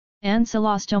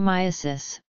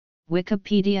Ancylostomiasis,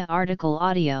 Wikipedia article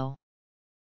audio.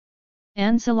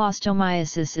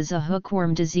 Ancylostomiasis is a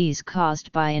hookworm disease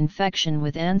caused by infection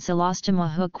with Ancylostoma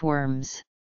hookworms.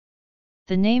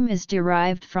 The name is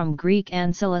derived from Greek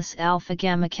ancylus alpha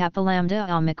gamma kappa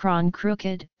lambda omicron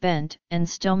crooked, bent, and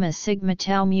stoma sigma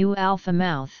tau mu alpha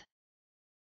mouth.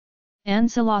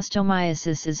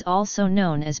 Ancylostomiasis is also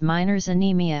known as miner's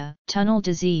anemia, tunnel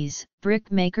disease,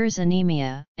 brickmaker's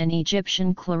anemia, and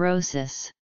Egyptian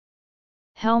chlorosis.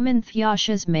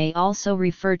 Helminthiasis may also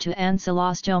refer to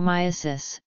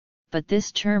ancylostomiasis, but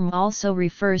this term also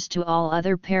refers to all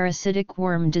other parasitic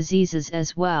worm diseases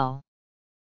as well.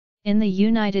 In the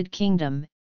United Kingdom,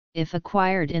 if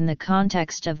acquired in the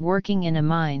context of working in a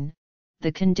mine,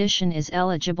 the condition is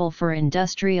eligible for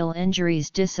industrial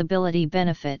injuries disability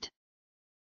benefit.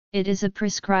 It is a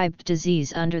prescribed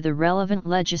disease under the relevant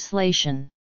legislation.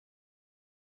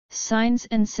 Signs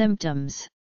and symptoms.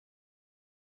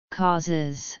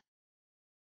 Causes.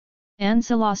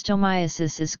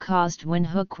 Ancylostomiasis is caused when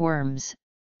hookworms,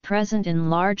 present in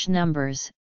large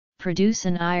numbers, produce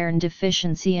an iron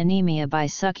deficiency anemia by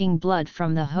sucking blood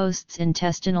from the host's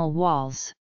intestinal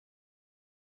walls.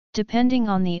 Depending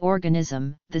on the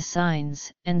organism, the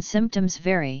signs and symptoms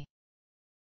vary.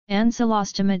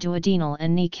 Ancylostoma duodenal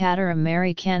and Necator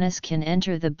americanus can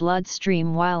enter the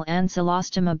bloodstream while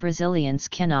Ancylostoma brasiliensis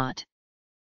cannot.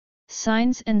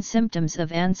 Signs and symptoms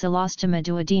of Ancylostoma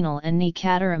duodenal and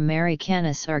Necator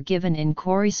americanus are given in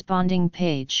corresponding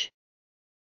page.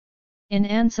 In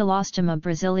Ancylostoma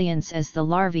brasiliensis, as the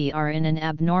larvae are in an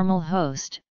abnormal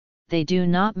host, they do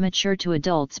not mature to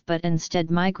adults but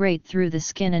instead migrate through the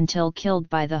skin until killed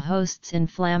by the host's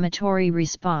inflammatory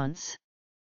response.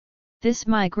 This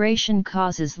migration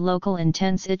causes local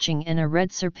intense itching and a red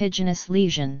serpiginous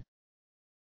lesion.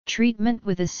 Treatment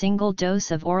with a single dose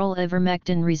of oral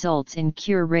ivermectin results in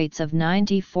cure rates of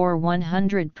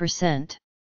 94–100%.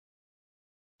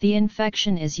 The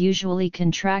infection is usually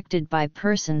contracted by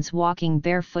persons walking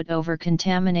barefoot over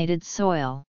contaminated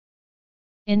soil.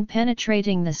 In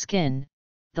penetrating the skin,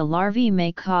 the larvae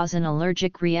may cause an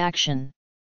allergic reaction.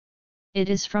 It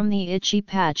is from the itchy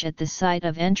patch at the site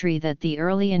of entry that the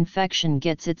early infection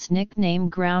gets its nickname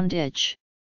ground itch.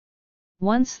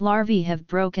 Once larvae have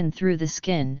broken through the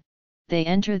skin, they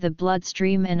enter the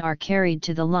bloodstream and are carried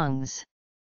to the lungs.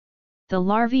 The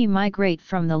larvae migrate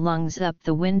from the lungs up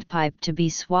the windpipe to be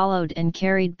swallowed and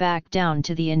carried back down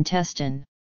to the intestine.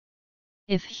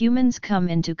 If humans come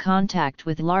into contact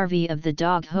with larvae of the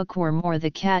dog hookworm or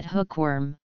the cat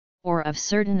hookworm, or of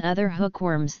certain other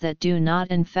hookworms that do not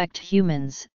infect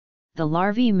humans, the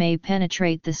larvae may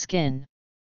penetrate the skin.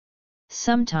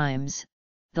 Sometimes,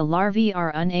 the larvae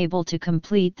are unable to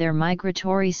complete their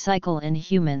migratory cycle in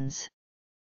humans.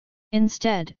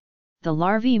 Instead, the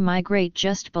larvae migrate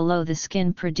just below the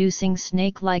skin, producing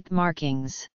snake-like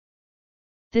markings.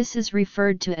 This is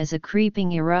referred to as a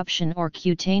creeping eruption or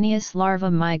cutaneous larva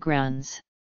migrans.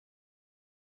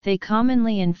 They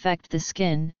commonly infect the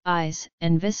skin, eyes,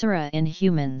 and viscera in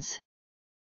humans.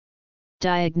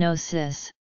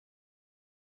 Diagnosis.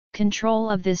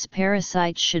 Control of this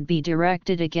parasite should be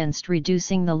directed against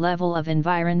reducing the level of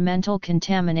environmental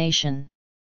contamination.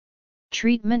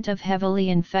 Treatment of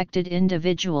heavily infected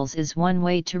individuals is one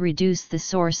way to reduce the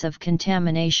source of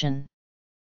contamination.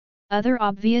 Other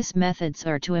obvious methods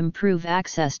are to improve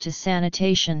access to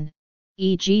sanitation,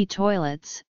 e.g.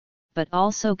 toilets, but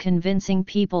also convincing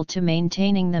people to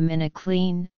maintaining them in a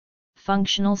clean,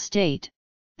 functional state,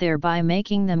 thereby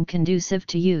making them conducive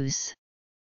to use.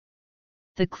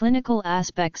 The clinical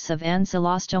aspects of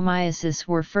ancylostomiasis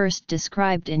were first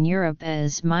described in Europe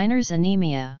as miner's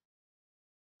anemia.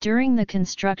 During the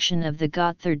construction of the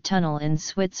Gotthard Tunnel in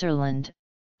Switzerland,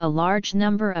 a large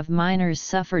number of miners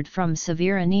suffered from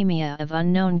severe anemia of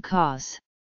unknown cause.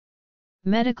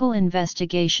 Medical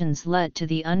investigations led to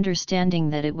the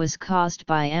understanding that it was caused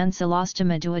by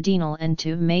Ancylostoma duodenal and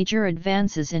to major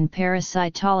advances in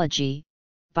parasitology,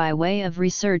 by way of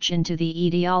research into the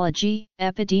etiology,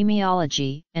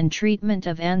 epidemiology, and treatment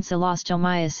of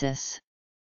ancylostomiasis.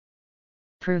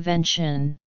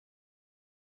 Prevention.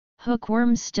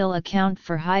 Hookworms still account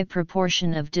for high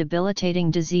proportion of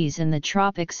debilitating disease in the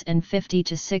tropics, and 50,000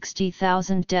 to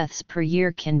 60,000 deaths per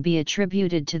year can be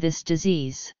attributed to this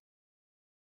disease.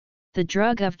 The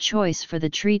drug of choice for the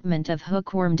treatment of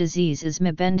hookworm disease is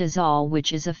mebendazole,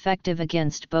 which is effective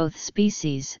against both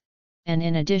species, and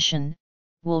in addition,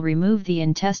 will remove the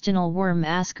intestinal worm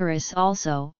Ascaris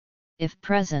also, if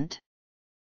present.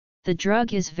 The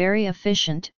drug is very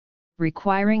efficient,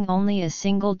 requiring only a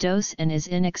single dose, and is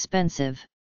inexpensive.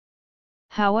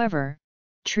 However,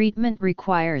 treatment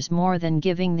requires more than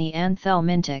giving the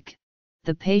anthelmintic.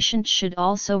 The patient should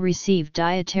also receive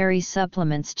dietary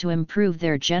supplements to improve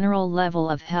their general level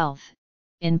of health.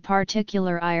 In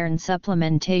particular, iron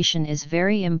supplementation is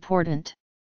very important.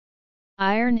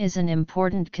 Iron is an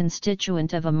important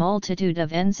constituent of a multitude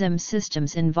of enzyme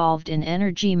systems involved in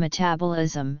energy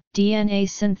metabolism, DNA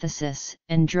synthesis,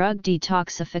 and drug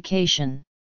detoxification.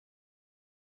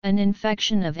 An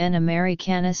infection of N.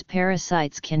 americanus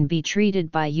parasites can be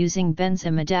treated by using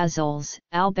benzimidazoles,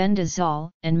 albendazole,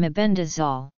 and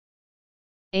mebendazole.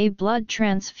 A blood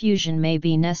transfusion may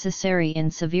be necessary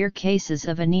in severe cases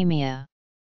of anemia.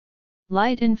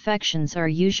 Light infections are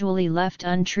usually left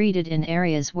untreated in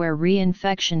areas where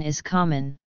reinfection is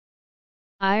common.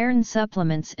 Iron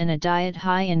supplements and a diet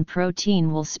high in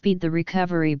protein will speed the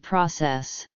recovery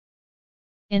process.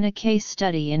 In a case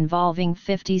study involving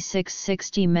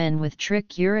 56-60 men with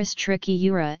trichuris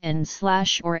trichiura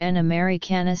and/or N.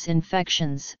 americanus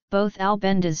infections, both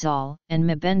albendazole and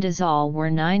mebendazole were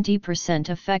 90%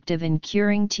 effective in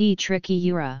curing T.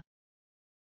 trichiura.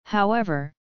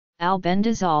 However,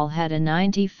 albendazole had a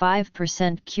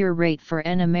 95% cure rate for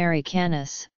N.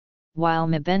 americanus, while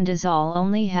mebendazole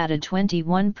only had a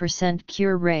 21%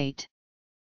 cure rate.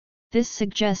 This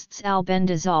suggests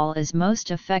albendazole is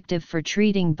most effective for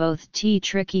treating both T.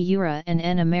 trichiura and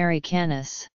N.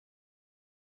 americanus.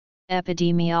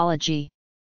 Epidemiology.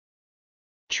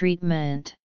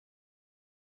 Treatment.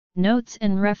 Notes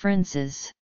and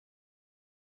references.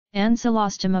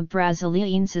 Ancylostoma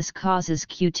brasiliensis causes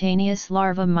cutaneous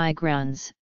larva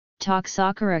migrans,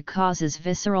 Toxocara causes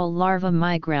visceral larva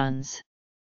migrans.